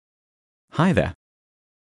Hi there,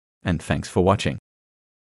 and thanks for watching.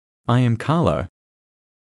 I am Carlo,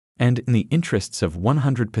 and in the interests of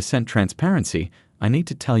 100% transparency, I need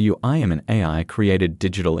to tell you I am an AI-created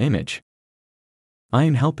digital image. I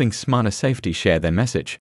am helping Smarter Safety share their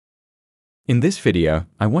message. In this video,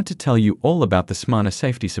 I want to tell you all about the Smarter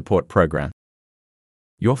Safety Support Program.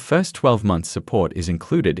 Your first 12 months support is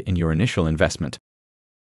included in your initial investment.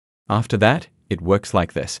 After that, it works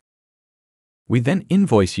like this. We then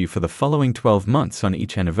invoice you for the following 12 months on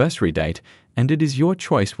each anniversary date, and it is your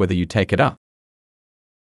choice whether you take it up.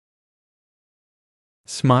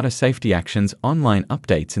 Smarter Safety actions online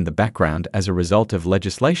updates in the background as a result of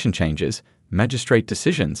legislation changes, magistrate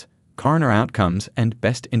decisions, coroner outcomes, and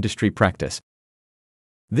best industry practice.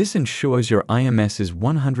 This ensures your IMS is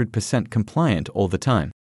 100% compliant all the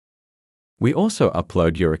time. We also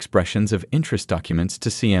upload your expressions of interest documents to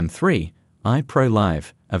CM3, iPro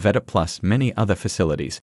Live, Avetta Plus, many other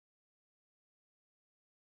facilities.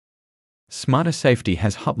 Smarter Safety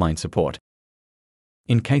has hotline support.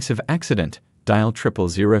 In case of accident, dial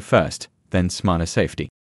 000 first, then Smarter Safety.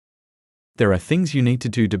 There are things you need to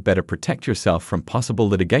do to better protect yourself from possible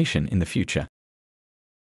litigation in the future.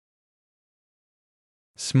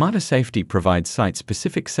 Smarter Safety provides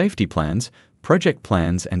site-specific safety plans, project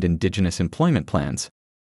plans, and Indigenous employment plans.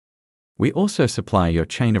 We also supply your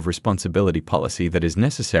chain of responsibility policy that is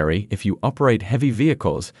necessary if you operate heavy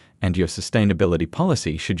vehicles and your sustainability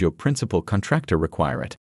policy should your principal contractor require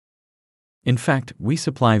it. In fact, we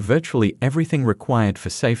supply virtually everything required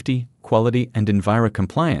for safety, quality, and Enviro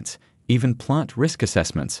compliance, even plant risk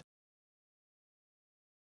assessments.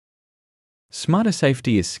 Smarter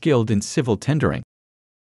Safety is skilled in civil tendering.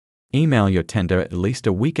 Email your tender at least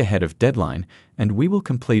a week ahead of deadline, and we will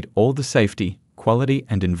complete all the safety, quality,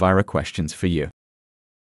 and Enviro questions for you.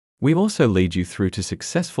 We also lead you through to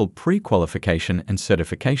successful pre-qualification and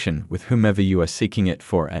certification with whomever you are seeking it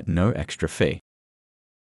for at no extra fee.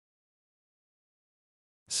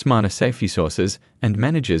 Smarter Safety sources and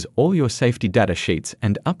manages all your safety data sheets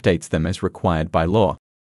and updates them as required by law.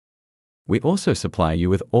 We also supply you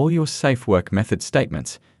with all your safe work method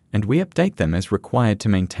statements, and we update them as required to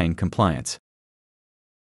maintain compliance.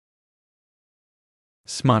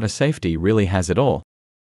 Smarter Safety really has it all.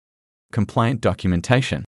 Compliant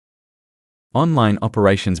documentation, online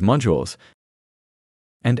operations modules,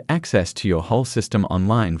 and access to your whole system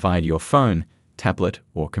online via your phone, tablet,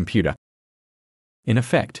 or computer. In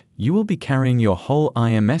effect, you will be carrying your whole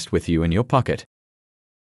IMS with you in your pocket.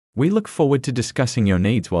 We look forward to discussing your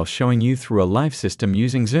needs while showing you through a live system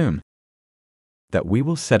using Zoom that we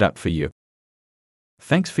will set up for you.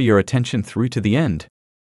 Thanks for your attention through to the end.